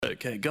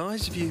Okay,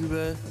 guys, have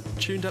you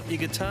tuned up your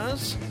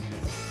guitars?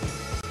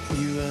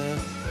 You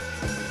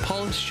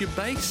polished your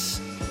bass?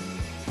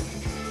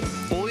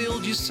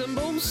 Oiled your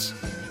cymbals?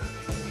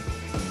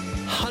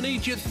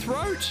 Honeyed your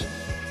throat?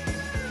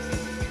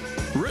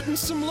 Written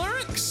some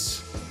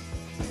lyrics?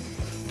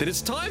 Then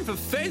it's time for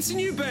Fancy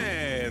New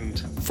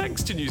Band,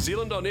 thanks to New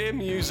Zealand On Air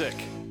Music.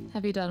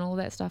 Have you done all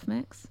that stuff,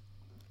 Max?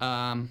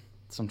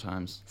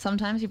 Sometimes.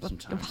 Sometimes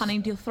you've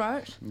honeyed your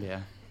throat?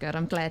 Yeah. Good,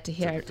 I'm glad to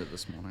hear Dripped it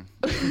this morning.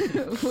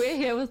 We're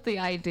here with the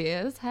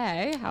ideas.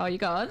 Hey, how are you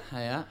going?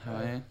 Hiya, how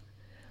are you?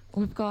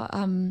 We've got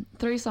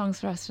 3 songs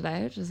for us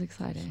today, which is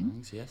exciting.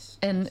 Songs, yes.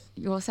 And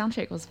your sound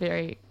check was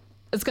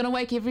it's going to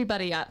wake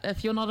everybody up.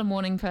 If you're not a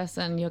morning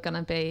person, you're going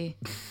to be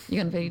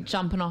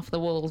jumping off the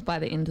walls by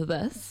the end of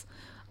this.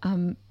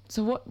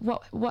 So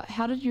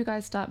how did you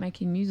guys start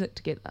making music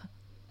together?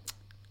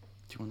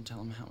 Do you want to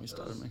tell them how we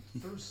started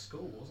making? Through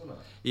school, wasn't it?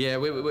 Yeah,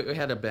 we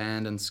had a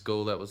band in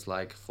school that was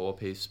like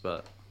 4-piece,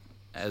 but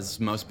as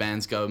most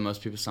bands go,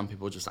 some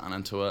people just aren't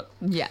into it.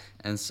 Yeah.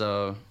 And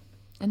so...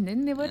 And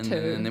then there were 2.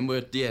 And then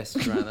yes,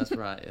 right, that's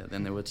right. Yeah,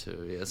 then there were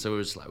 2. Yeah, so we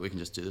were just like, we can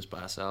just do this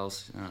by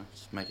ourselves. You know,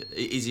 just make it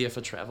easier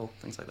for travel,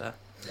 things like that.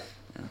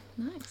 Yeah.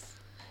 Nice.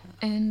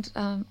 And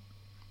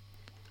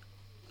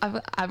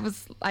I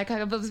was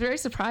very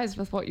surprised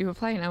with what you were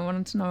playing. I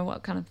wanted to know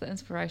what kind of the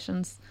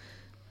inspirations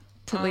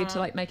to lead to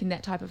like making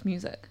that type of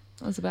music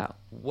was about.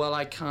 Well,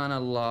 I kind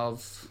of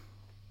love...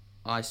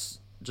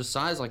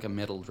 Josiah's like a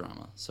metal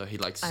drummer, so he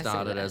like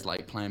started as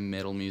like playing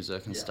metal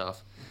music and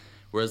stuff.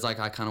 Whereas like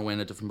I kind of went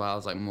a different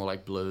path, like more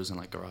like blues and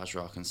like garage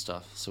rock and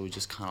stuff. So we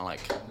just kind of like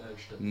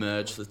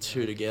merged the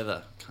 2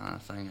 together kind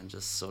of thing and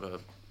just sort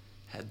of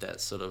had that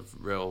sort of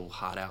real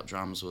hard out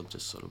drums with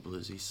just sort of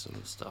bluesy sort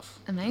of stuff.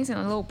 Amazing,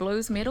 a little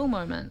blues metal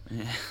moment.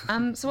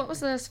 Yeah. So what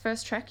was this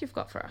first track you've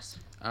got for us?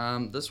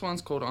 This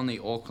one's called On the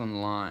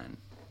Auckland Line.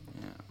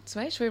 Yeah.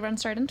 Sweet, should we run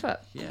straight into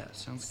it? Yeah,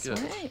 sounds good.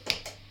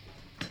 Sweet.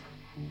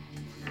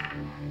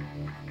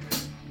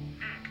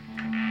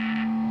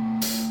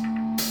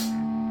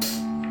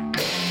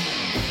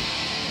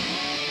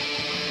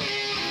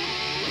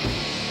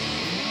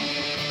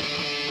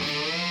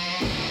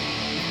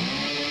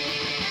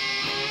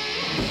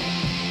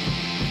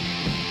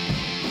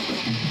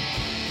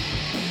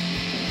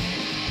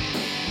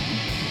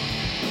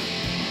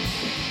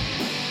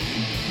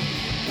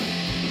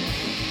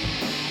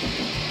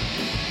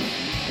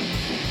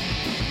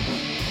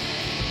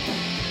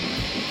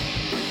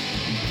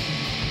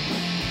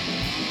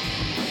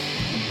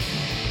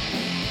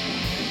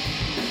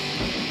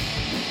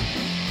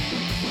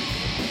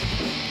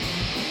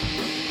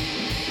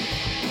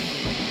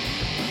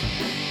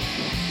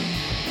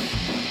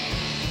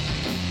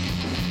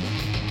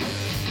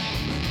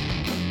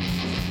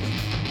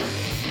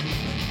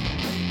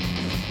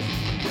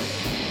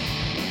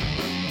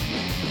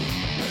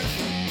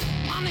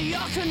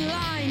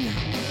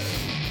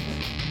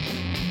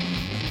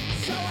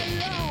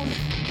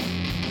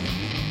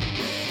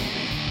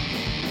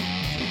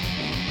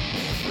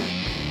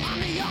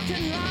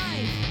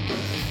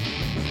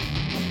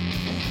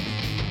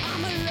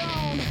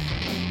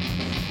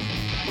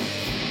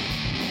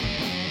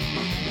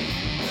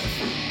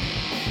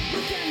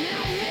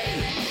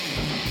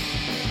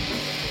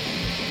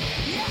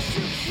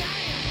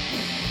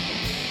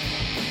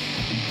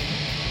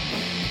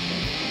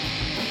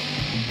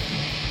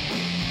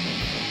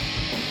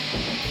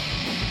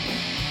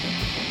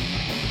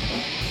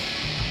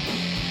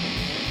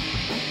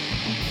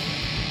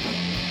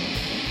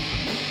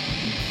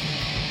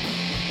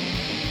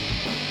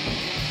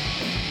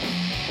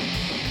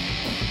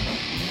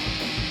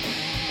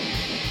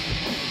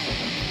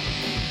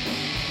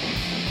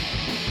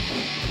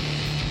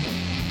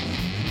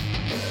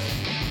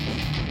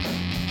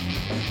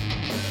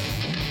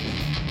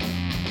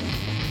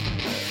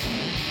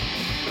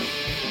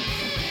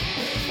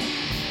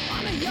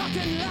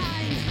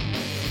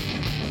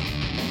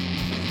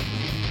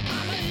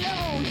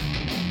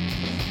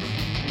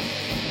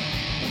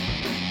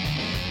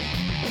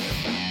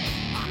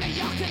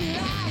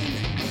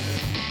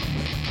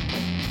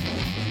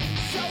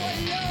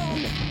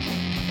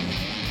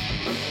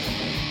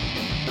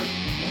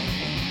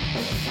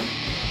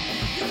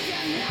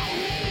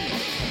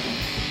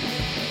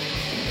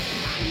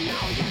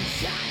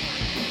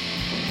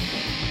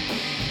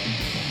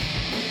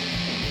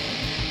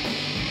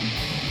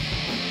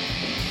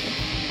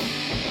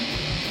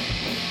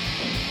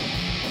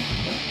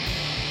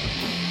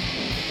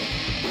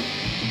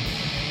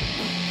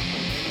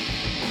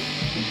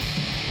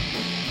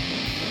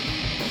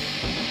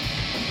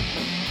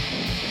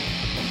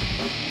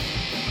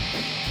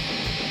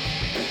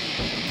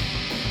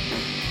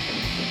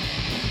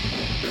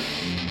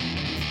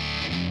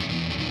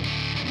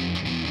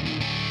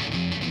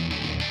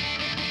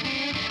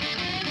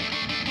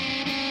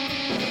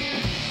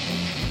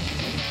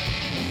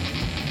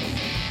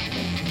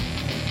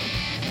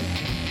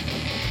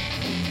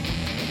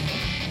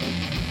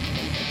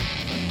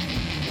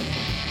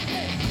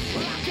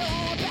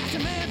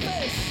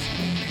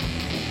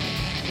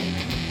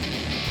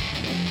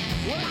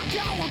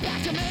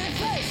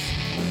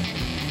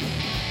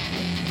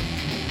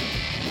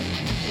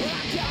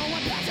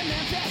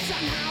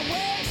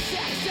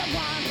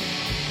 one.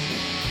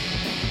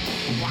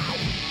 Wow.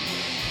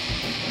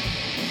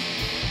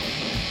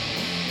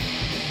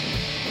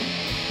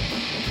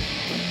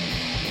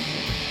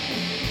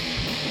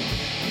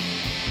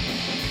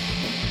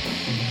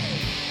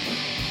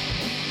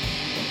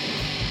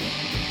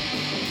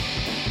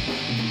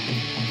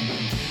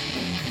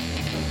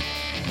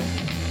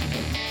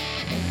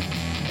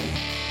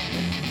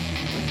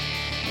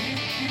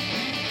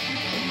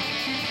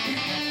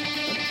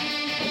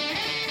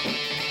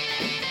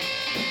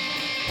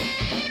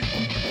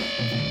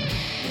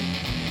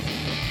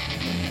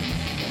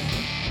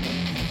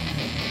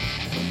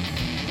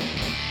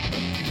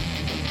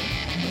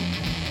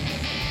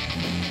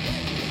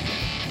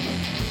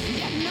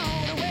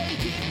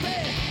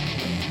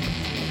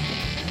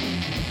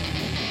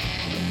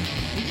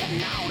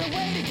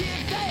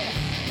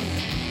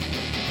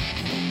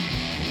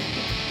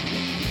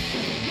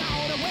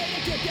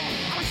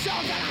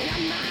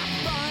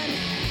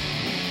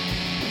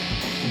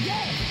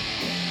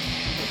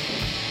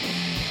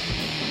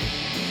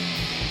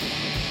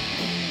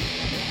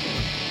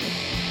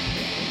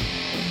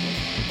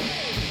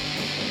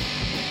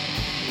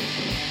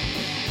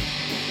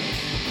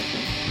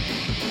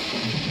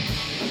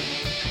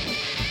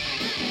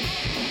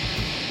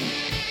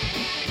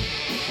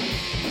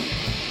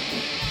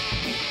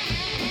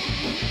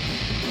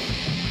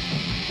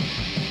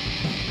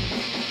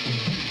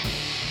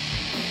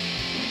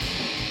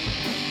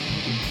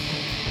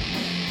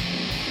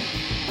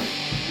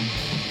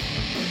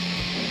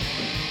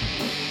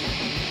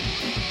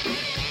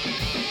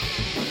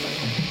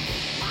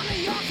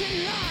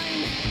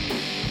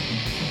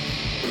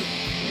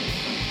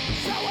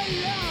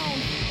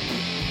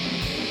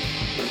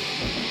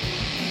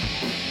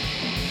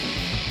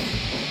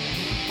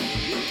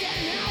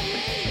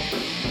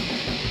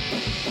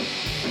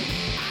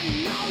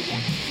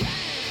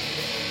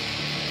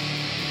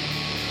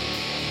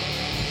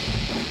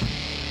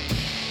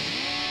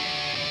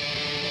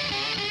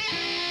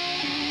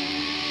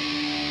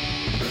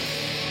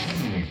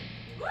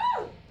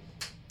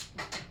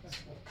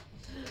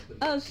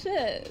 Oh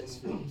shit.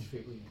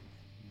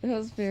 It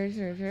was very,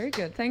 very, very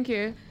good. Thank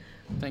you.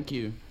 Thank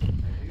you.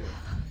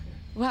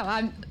 Wow,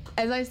 I'm,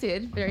 as I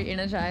said, very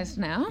energized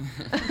now.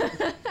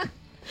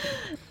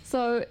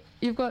 So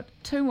you've got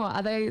two more.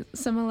 Are they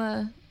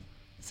similar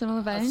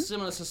vein?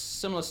 Similar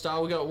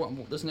style. We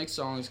got this next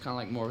song is kind of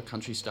like more of a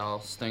country style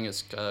thing.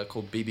 It's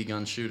called BB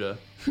Gun Shooter.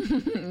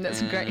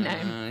 That's a great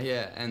name.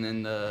 Yeah, and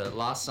then the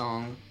last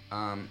song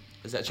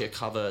is actually a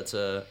cover. It's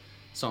a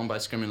song by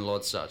Screaming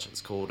Lord Such.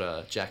 It's called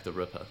Jack the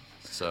Ripper.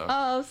 So.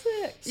 Oh,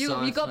 sick!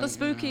 You got the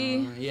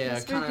spooky. Yeah,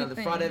 kind of the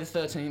thing. Friday the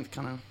 13th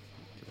kind of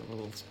give a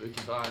little spooky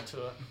vibe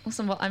to it.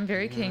 Awesome. Well, I'm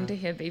very keen to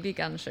hear BB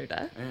Gun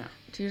Shooter. Yeah.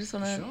 Do you just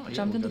want to Sure,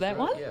 jump we'll into go that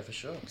for it. one? Yeah, for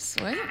sure.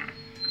 Sweet.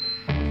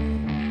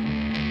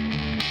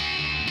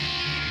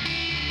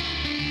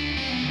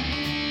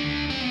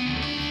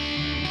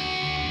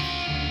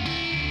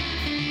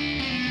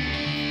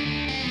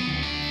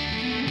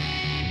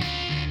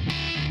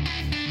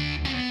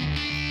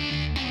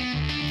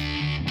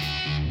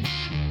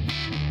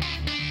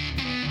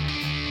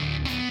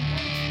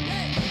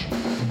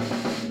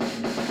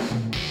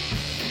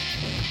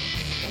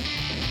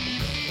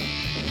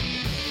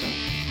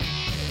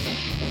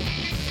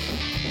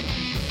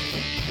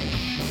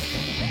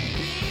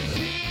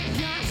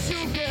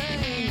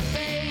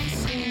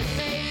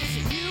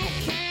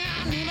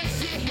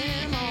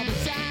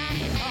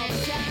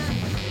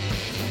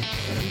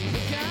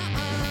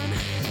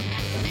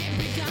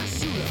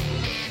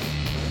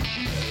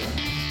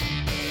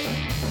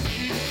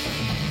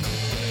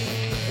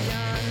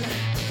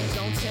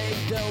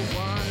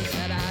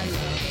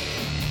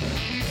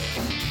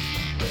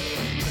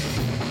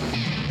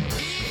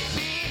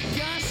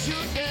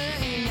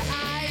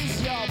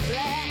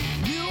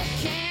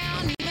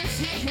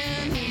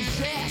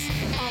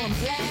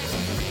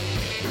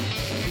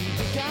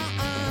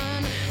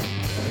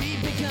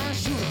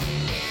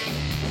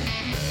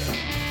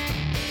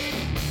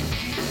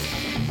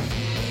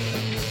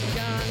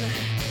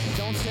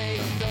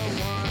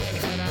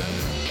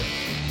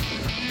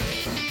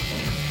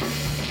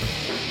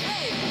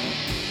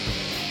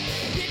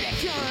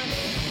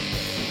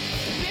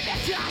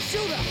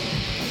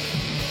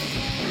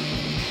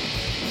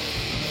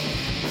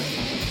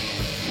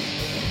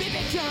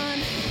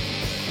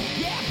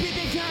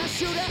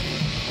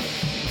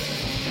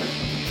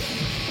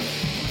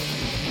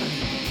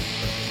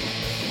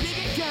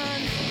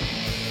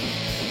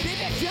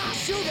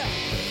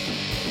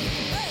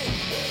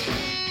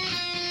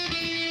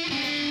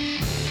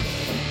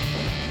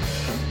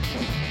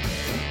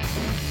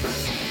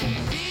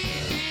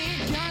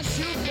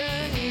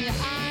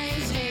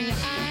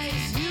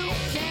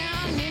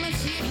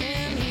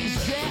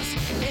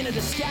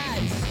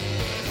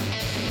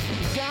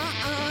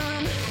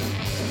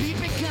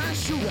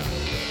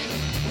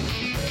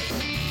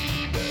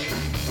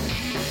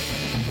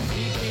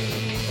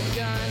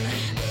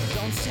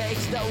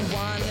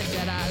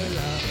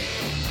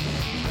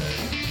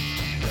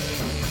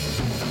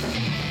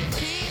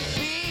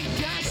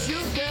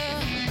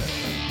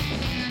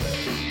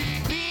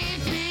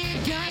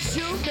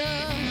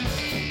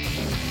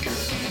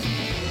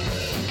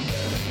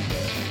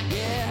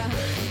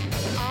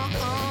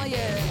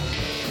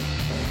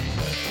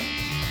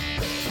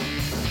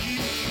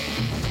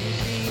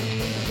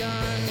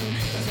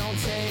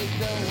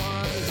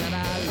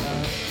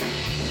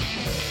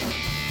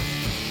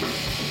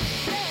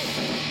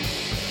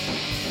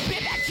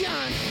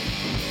 gun.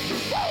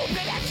 Woo,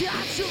 baby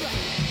gun, sugar.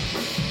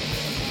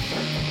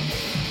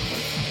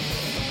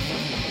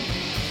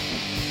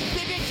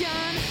 Baby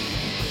gun.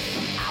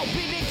 Oh,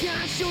 baby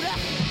gun, shooter.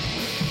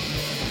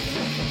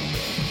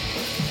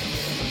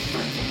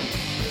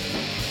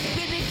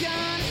 Baby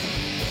gun.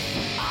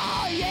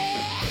 Oh, yeah.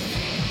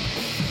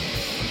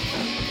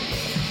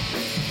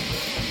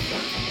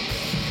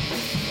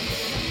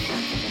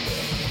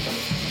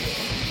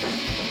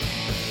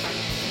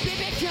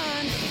 BB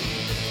gun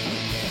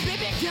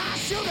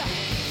shooter.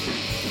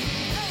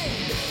 Hey.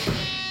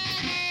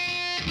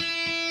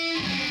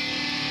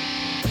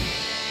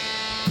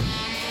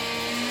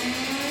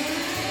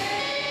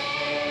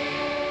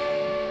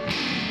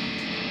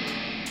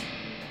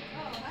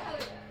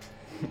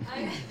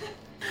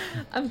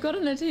 I've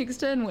gotten a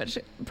text in which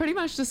pretty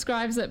much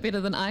describes it better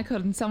than I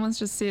could, and someone's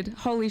just said,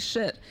 "Holy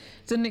shit,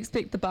 didn't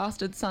expect the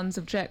bastard sons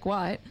of Jack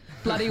White.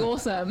 Bloody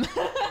awesome."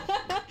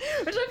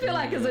 Which I feel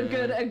like is a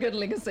good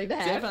legacy to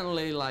have.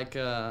 Definitely, like,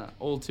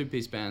 all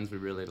two-piece bands we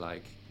really,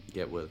 like,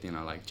 get with, you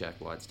know, like Jack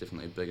White's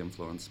definitely a big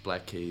influence.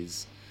 Black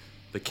Keys,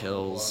 The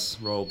Kills,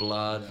 Royal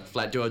Blood,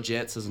 Flat Duo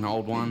Jets is an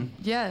old one.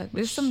 Yeah,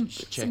 there's some...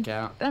 Check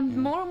out. And yeah.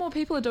 More and more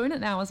people are doing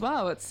it now as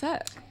well. It's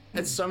sick.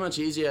 It's so much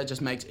easier. It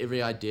just makes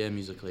every idea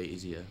musically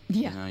easier.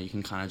 Yeah. You know, you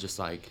can kind of just,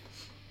 like,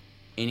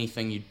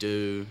 anything you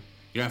do,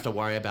 you don't have to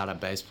worry about a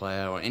bass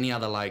player or any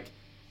other, like,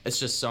 it's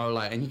just so,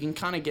 like, and you can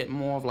kind of get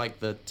more of, like,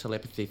 the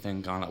telepathy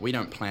thing going. Like, we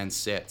don't plan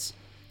sets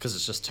because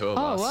it's just two of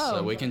us. Wow.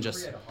 So we can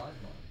just...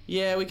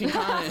 Yeah, we can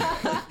kind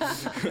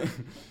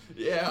of...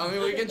 yeah, I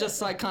mean, we can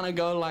just, like, kind of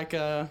go, like,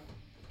 yeah,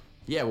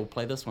 we'll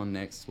play this one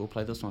next. We'll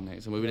play this one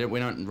next. And we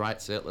don't write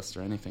set lists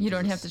or anything. You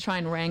don't have to try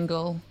and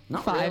wrangle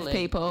Not 5 really.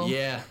 people.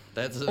 Yeah,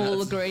 that's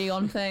All agree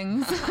on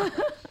things. Yeah.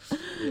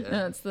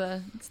 No, it's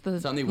the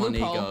It's only one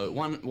loophole.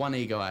 ego. One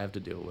ego I have to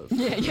deal with.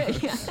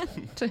 Yeah.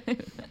 Two.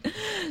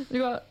 You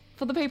got,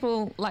 for the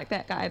people like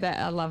that guy that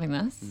are loving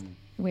this,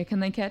 where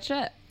can they catch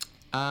it?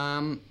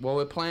 Well,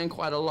 we're playing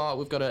quite a lot.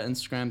 We've got an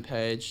Instagram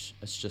page.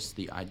 It's just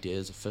The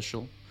Ideas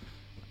Official.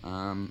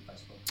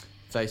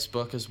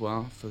 Facebook as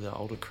well for the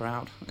older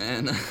crowd.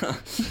 And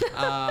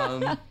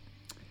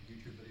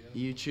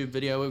YouTube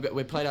video.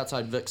 We played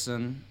outside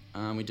Vixen.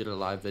 We did a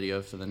live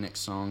video for the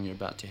next song you're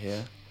about to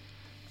hear.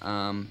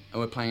 And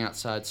we're playing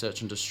outside Search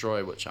and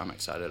Destroy, which I'm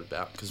excited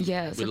about because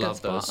we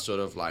love those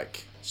sort of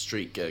like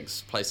street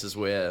gigs, places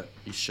where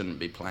you shouldn't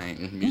be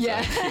playing music.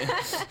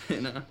 Yeah.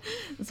 You know?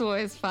 It's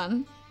always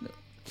fun.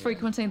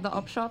 Frequenting the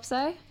op shops,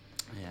 eh?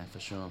 Yeah, for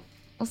sure.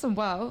 Awesome.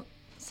 Well,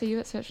 see you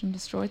at Search and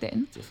Destroy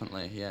then.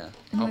 Definitely, yeah.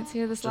 And let's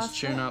hear this last Just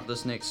tune bit. up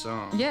this next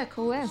song. Yeah,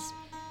 cool as.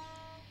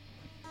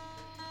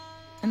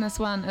 And this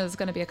one is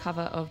going to be a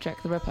cover of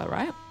Jack the Ripper,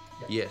 right?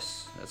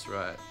 Yes, that's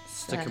right.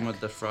 Sticking Sick. with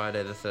the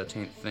Friday the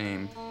 13th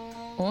theme.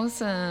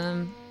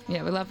 Awesome.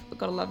 Yeah, we've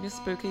gotta love your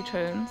spooky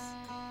tunes.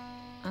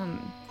 And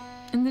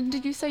then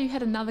did you say you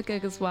had another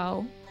gig as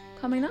well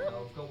coming up?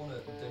 I've got one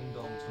at Ding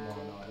Dong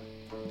tomorrow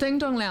night. Ding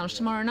Dong Lounge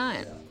tomorrow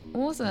night.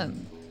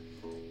 Awesome.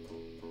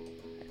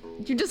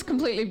 You just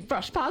completely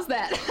brushed past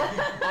that.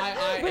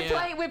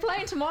 We're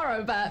playing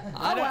tomorrow, but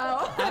I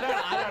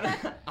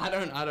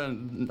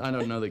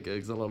don't know the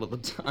gigs a lot of the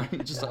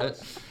time. Just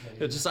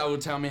I will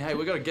tell me, hey,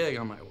 we got a gig.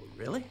 I'm like, well,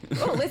 really?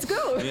 Oh, let's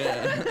go.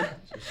 Yeah.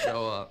 Just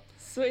show up.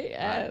 Sweet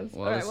as.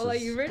 Well, All right, this well, are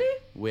is- you ready?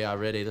 We are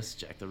ready. This is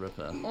Jack the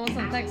Ripper.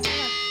 Awesome, thanks so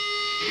much.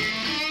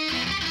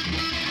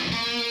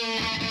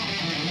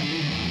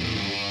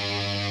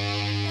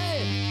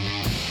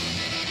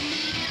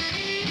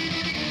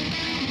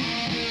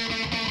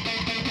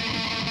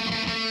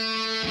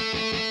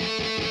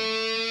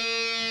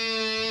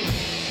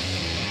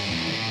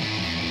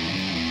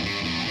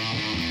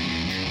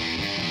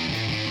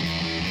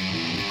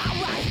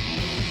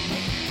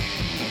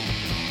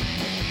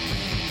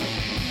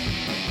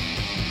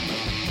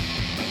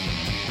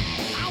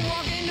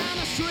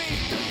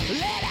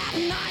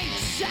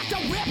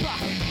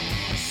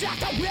 Jack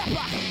the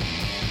Ripper,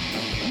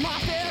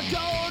 Martha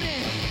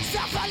Golden,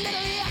 stuff a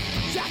little here,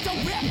 Jack the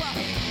Ripper,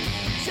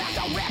 Jack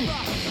the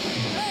Ripper.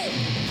 Hey,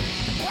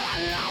 well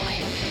I'm lonely,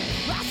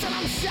 I said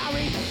I'm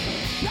sorry,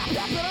 wrap it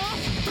up,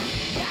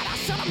 and I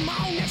said I'm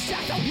on this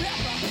Jack the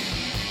Ripper.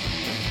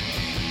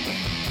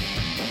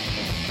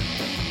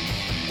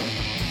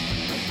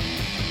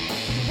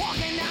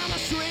 Walking down the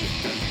street,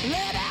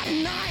 late at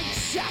night,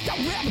 Jack the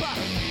Ripper,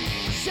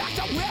 Jack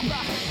the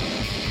Ripper.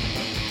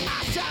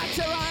 I start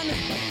to run,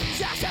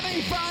 Jack's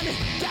having fun,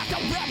 Jack the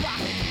Ripper,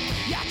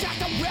 yeah, Jack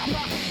the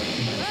Ripper.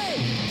 Hey,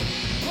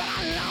 when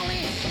I'm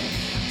lonely,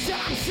 said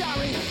I'm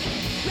sorry,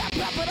 wrap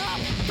it up,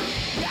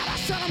 yeah, I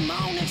said I'm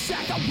on it,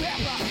 Jack the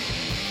Ripper.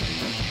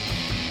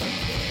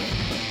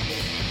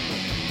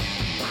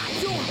 I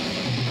do it.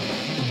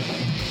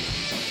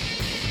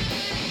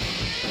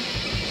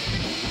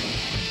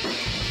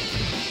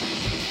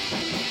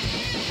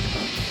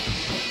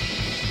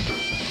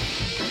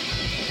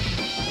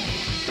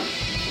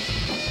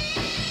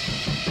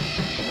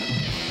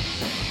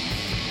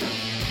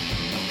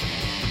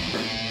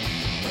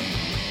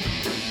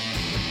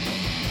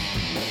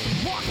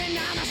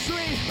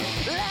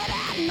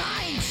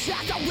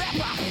 Jack the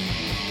Ripper,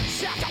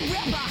 Jack the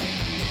Ripper.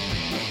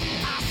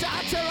 I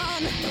started to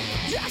run,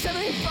 just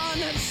having fun.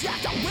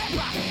 Jack the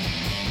Ripper,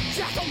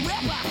 Jack the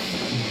Ripper.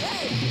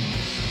 Hey,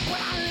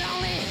 when I'm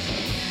lonely,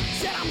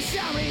 said I'm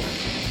sorry.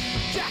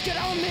 Jack it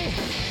on me,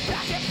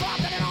 back it up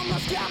and it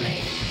almost got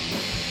me.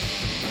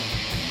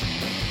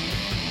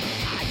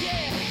 Ah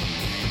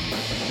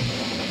yeah.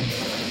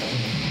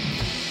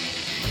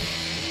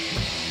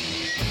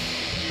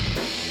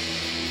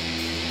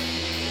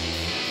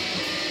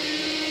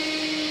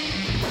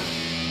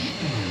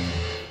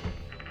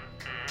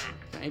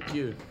 Thank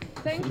you.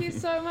 Thank you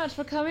so much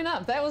for coming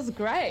up. That was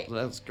great.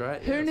 That was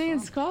great. Who Yeah,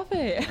 needs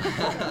coffee?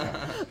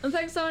 And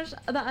thanks so much,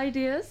 the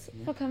ideas,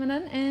 for coming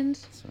in. And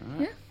it's all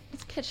right. yeah,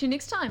 let's catch you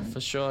next time.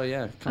 For sure,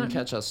 yeah. Come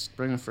catch us.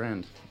 Bring a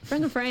friend.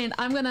 Bring a friend.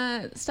 I'm going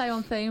to stay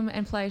on theme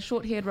and play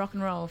short-haired rock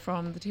and roll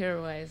from the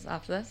Tearaways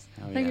after this.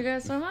 Hell Thank yeah. you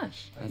guys so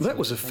much. That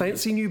was a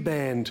fancy new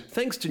band,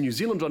 thanks to New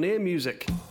Zealand On Air Music.